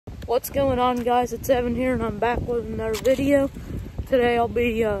What's going on, guys? It's Evan here, and I'm back with another video. Today I'll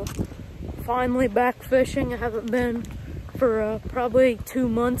be finally back fishing. I haven't been for probably 2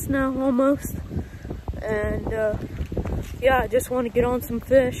 months now, almost. And yeah, I just want to get on some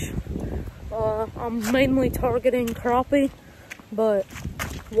fish. I'm mainly targeting crappie, but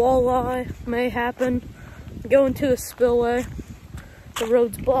walleye may happen. I'm going to a spillway. The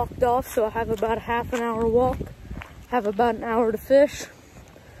road's blocked off, so I have about a half an hour walk. Have about an hour to fish.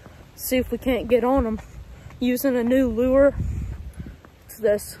 See if we can't get on them. Using a new lure. It's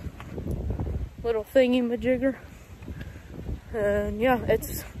this little thingy-majigger. And yeah,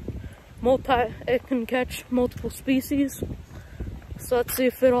 it can catch multiple species. So let's see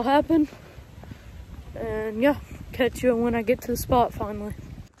if it'll happen. And yeah, catch you when I get to the spot finally.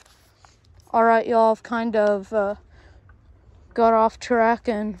 Alright, y'all, I've kind of got off track,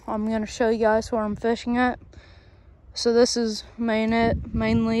 and I'm going to show you guys where I'm fishing at. So this is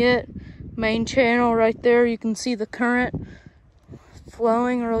mainly it. Main channel right there. You can see the current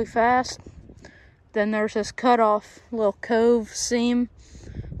flowing really fast. Then there's this cutoff little cove seam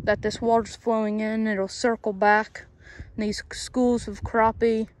that this water's flowing in. It'll circle back. And these schools of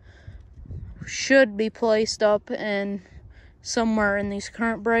crappie should be placed up in somewhere in these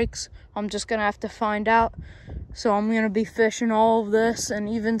current breaks. I'm just gonna have to find out. So I'm gonna be fishing all of this and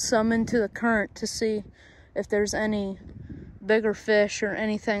even some into the current to see if there's any bigger fish or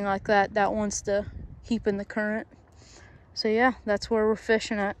anything like that that wants to keep in the current. So yeah, that's where we're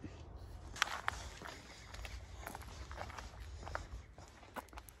fishing at.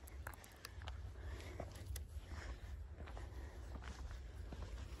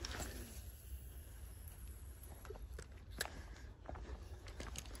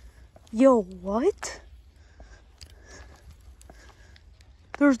 Yo, what?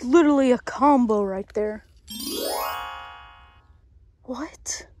 There's literally a combo right there.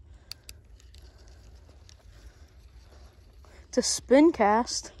 What? It's a spin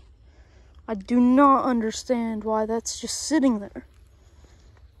cast. I do not understand why that's just sitting there.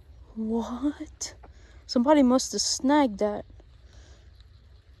 What? Somebody must have snagged that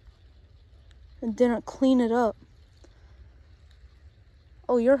and didn't clean it up.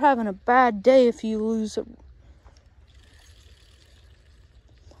 Oh, you're having a bad day if you lose it.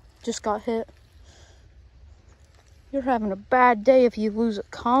 Just got hit. You're having a bad day if you lose a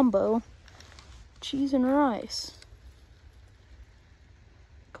combo. Cheese and rice.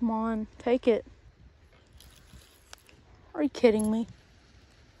 Come on, take it. Are you kidding me?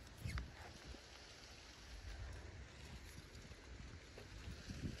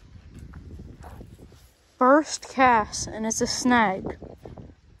 First cast, and it's a snag.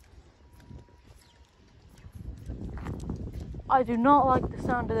 I do not like the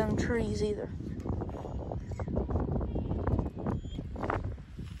sound of them trees either.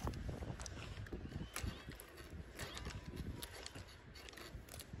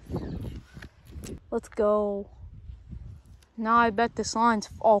 Let's go. Now I bet this line's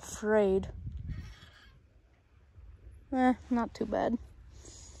all frayed. Not too bad.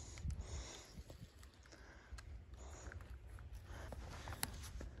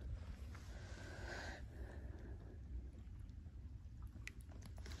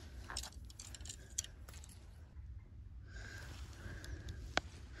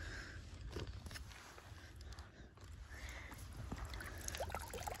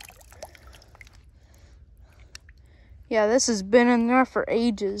 Yeah, this has been in there for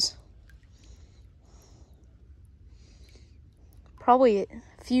ages. Probably a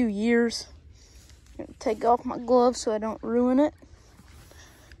few years. I'm gonna take off my gloves so I don't ruin it.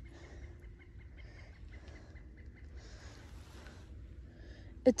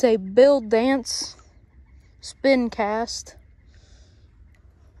 It's a Bill Dance spin cast.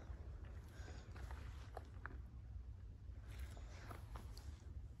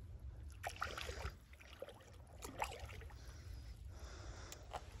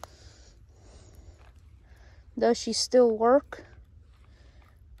 Does she still work?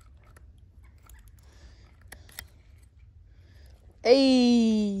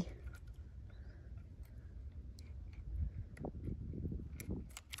 Hey.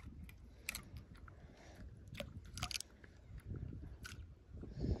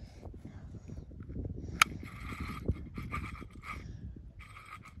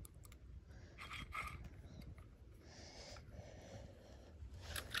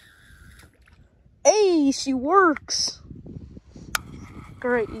 Hey, she works.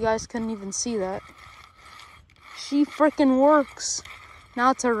 Great, you guys couldn't even see that. She freaking works.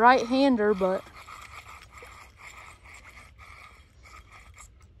 Now it's a right-hander, but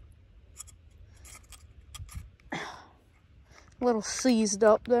a little seized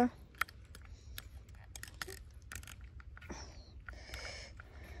up there.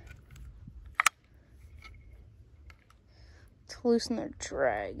 loosen their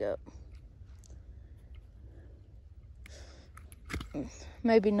drag up.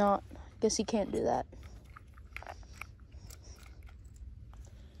 Maybe not. Guess he can't do that.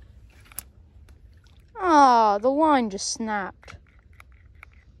 Ah, the line just snapped.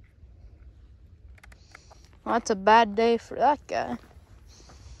 Well, that's a bad day for that guy.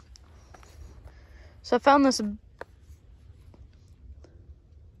 So I found this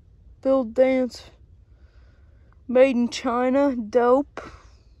Build Dance made in China. Dope.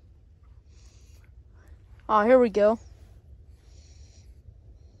 Oh, here we go.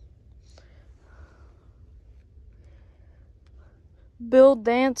 Build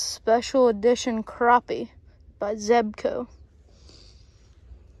Dance Special Edition Crappie by Zebco.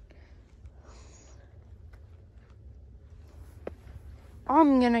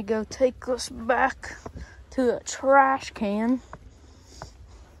 I'm gonna go take this back to the trash can.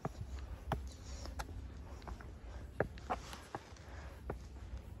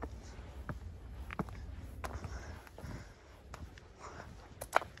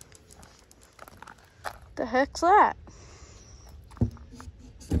 The heck's that?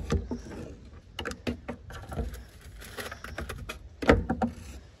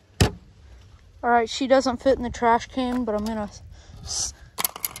 Alright, she doesn't fit in the trash can, but I'm gonna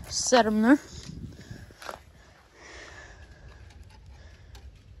set them there.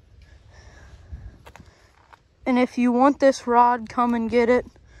 And if you want this rod, come and get it.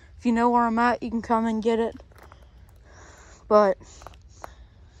 If you know where I'm at, you can come and get it. But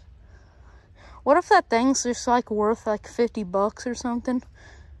what if that thing's just like worth like 50 bucks or something?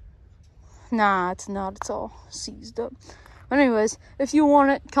 Nah, it's not. It's all seized up. But anyways, if you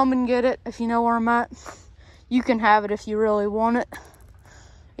want it, come and get it. If you know where I'm at, you can have it if you really want it.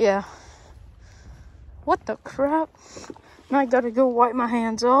 Yeah. What the crap? I gotta go wipe my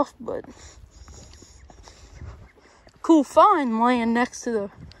hands off, but cool find laying next to the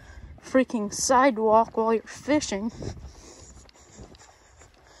freaking sidewalk while you're fishing.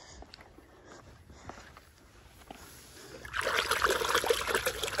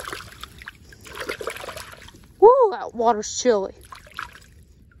 Woo, that water's chilly.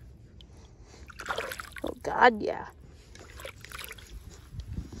 Oh God, yeah.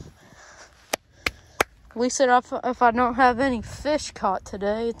 At least if I don't have any fish caught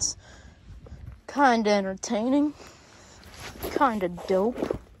today, it's kind of entertaining. Kind of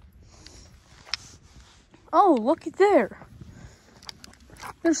dope. Oh, look at there.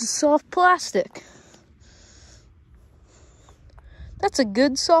 There's a soft plastic. That's a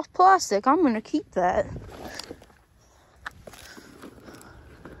good soft plastic. I'm going to keep that.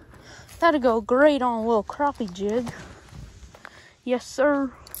 That'll go great on a little crappie jig. Yes,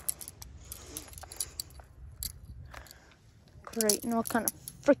 sir. Great. And what kind of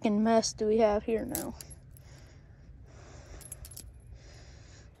freaking mess do we have here now?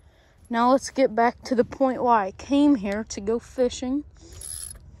 Now let's get back to the point why I came here to go fishing.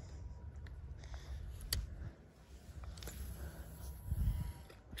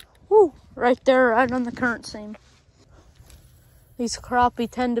 Woo! Right there, right on the current seam. These crappie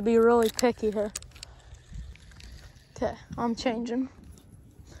tend to be really picky here. Okay, I'm changing.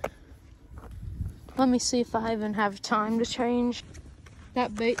 Let me see if I even have time to change.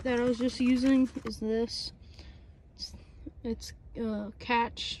 That bait that I was just using is this. It's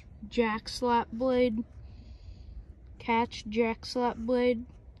catch jack slap blade. Catch jack slap blade,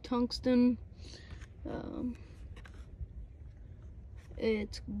 tungsten.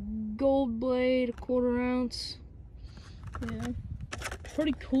 It's gold blade, 1/4 ounce. Yeah,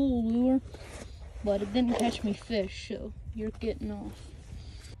 pretty cool lure, but it didn't catch me fish, so you're getting off.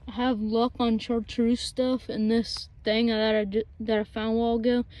 I have luck on chartreuse stuff, and this thing that I found a while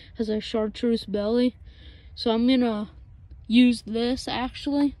ago has a chartreuse belly, so I'm gonna use this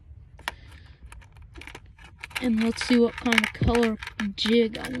actually, and let's see what kind of color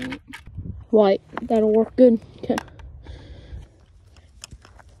jig I want. White, that'll work good. Okay.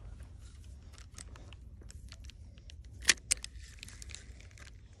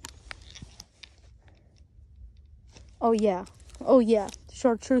 Oh yeah,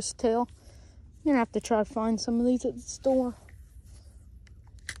 chartreuse tail. I'm gonna have to try to find some of these at the store.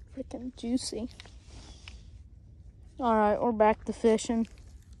 Freaking juicy. Alright, we're back to fishing.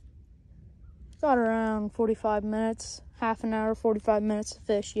 Got around 45 minutes, half an hour, 45 minutes to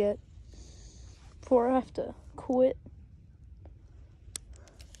fish yet before I have to quit.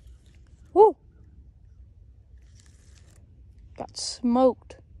 Woo! Got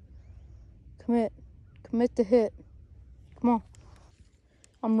smoked. Commit to hit. Come on.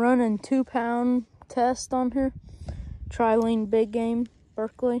 I'm running 2-pound test on here. Trilene big game,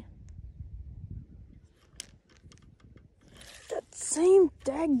 Berkeley. Same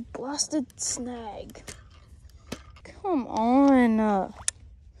dag blasted snag. Come on.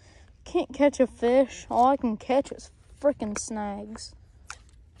 Can't catch a fish. All I can catch is freaking snags.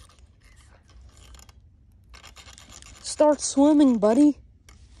 Start swimming, buddy.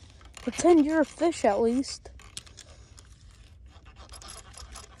 Pretend you're a fish at least.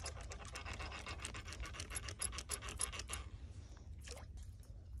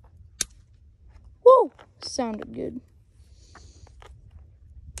 Whoa! Sounded good.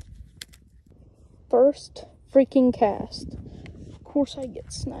 First freaking cast. Of course I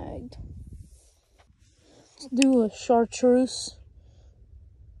get snagged. Let's do a chartreuse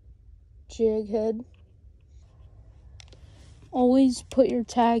jig head. Always put your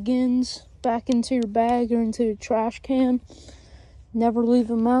tag ends back into your bag or into your trash can. Never leave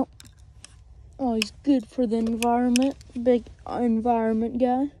them out. Always good for the environment. Big environment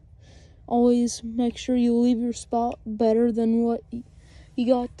guy. Always make sure you leave your spot better than what you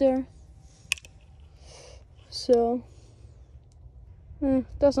got there. So,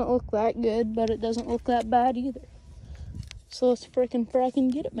 doesn't look that good, but it doesn't look that bad either. So let's frickin'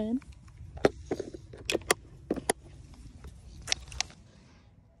 get it, man.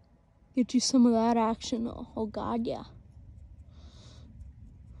 Get you some of that action. Oh God, yeah.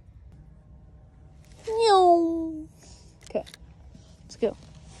 No. Okay, let's go.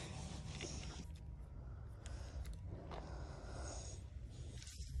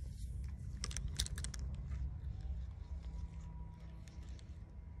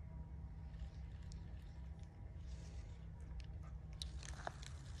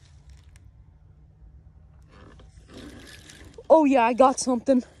 Oh yeah, I got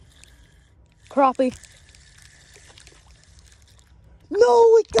something. Crappie.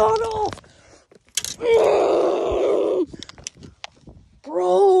 No, it got off.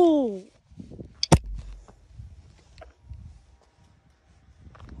 Bro.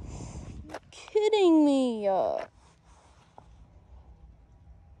 You're kidding me.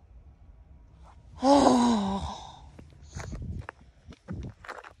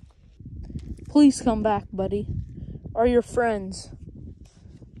 Please come back, buddy. Or your friends.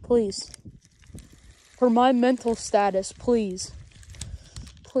 Please. For my mental status, please.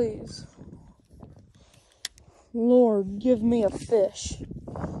 Please. Lord, give me a fish.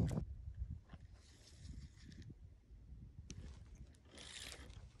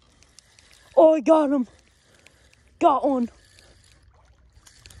 Oh, I got him. Got one.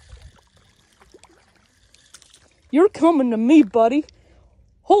 You're coming to me, buddy.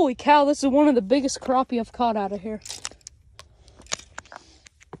 Holy cow, this is one of the biggest crappie I've caught out of here.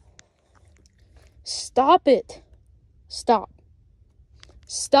 Stop it. Stop.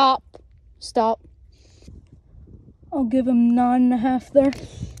 Stop. Stop. I'll give him 9.5 there.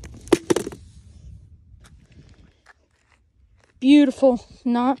 Beautiful.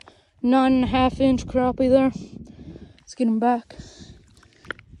 9.5-inch crappie there. Let's get him back.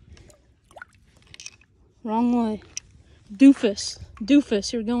 Wrong way. Doofus.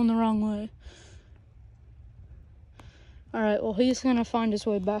 Doofus, you're going the wrong way. Alright, well, he's gonna find his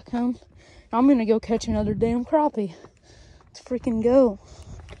way back home. I'm gonna go catch another damn crappie. Let's freaking go.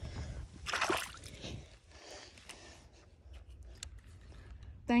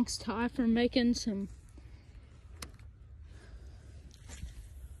 Thanks, Ty, for making some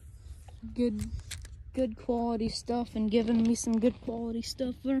good quality stuff and giving me some good quality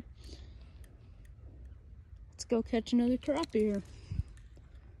stuff there. Let's go catch another crappie here.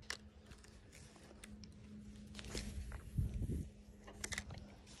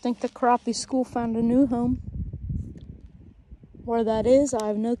 I think the crappie school found a new home. Where that is, I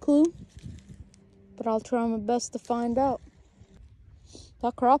have no clue, but I'll try my best to find out.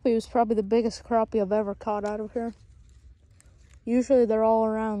 That crappie was probably the biggest crappie I've ever caught out of here. Usually they're all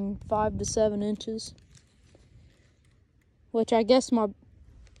around 5 to 7 inches. Which I guess my...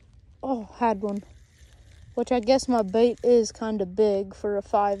 Oh, had one. Which I guess my bait is kind of big for a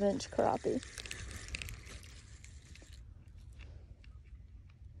 5-inch crappie.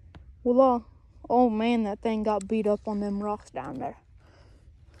 Voila. Oh man, that thing got beat up on them rocks down there.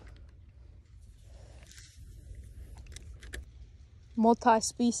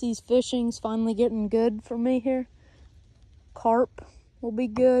 Multi-species fishing's finally getting good for me here. Carp will be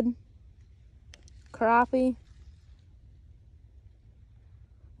good. Crappie.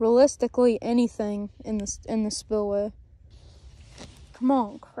 Realistically, anything in the spillway. Come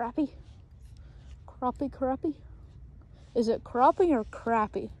on, crappie. Crappie, crappie. Is it crappie or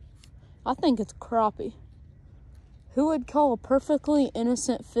crappie? I think it's crappie. Who would call a perfectly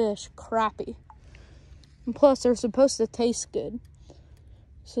innocent fish crappie? And plus, they're supposed to taste good.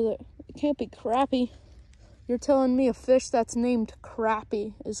 So that it can't be crappie. You're telling me a fish that's named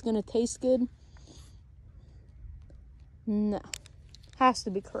Crappie is gonna taste good? No. Has to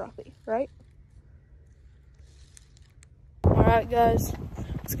be Crappie, right? Alright guys,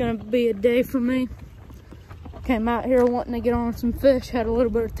 it's gonna be a day for me. Came out here wanting to get on some fish, had a little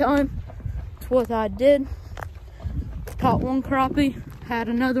bit of time. That's what I did. Caught one crappie, had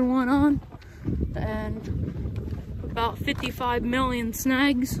another one on, and about 55 million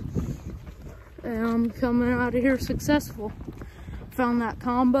snags. And I'm coming out of here successful. Found that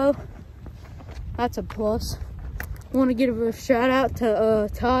combo. That's a plus. Want to give a shout out to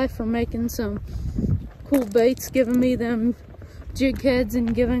Ty for making some cool baits, giving me them jig heads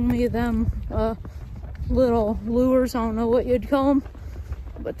and giving me them little lures. I don't know what you'd call them,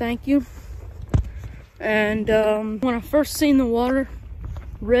 but thank you. And when I first seen the water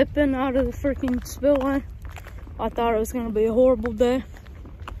ripping out of the freaking spillway, I thought it was gonna be a horrible day.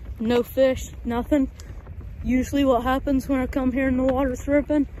 No fish, nothing. Usually what happens when I come here and the water's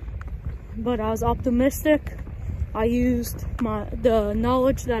ripping, but I was optimistic. I used the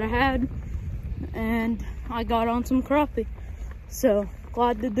knowledge that I had, and I got on some crappie. So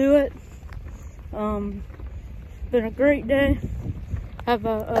glad to do it. Been a great day.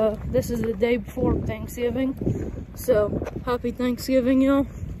 This is the day before Thanksgiving, so happy Thanksgiving, y'all.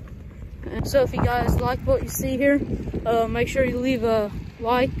 And so if you guys like what you see here, make sure you leave a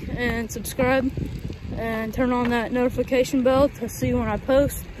like and subscribe and turn on that notification bell to see when I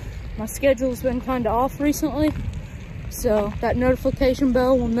post. My schedule's been kind of off recently, so that notification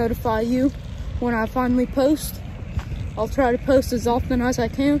bell will notify you when I finally post. I'll try to post as often as I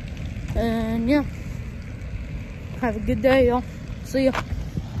can, and yeah, have a good day, y'all. See ya.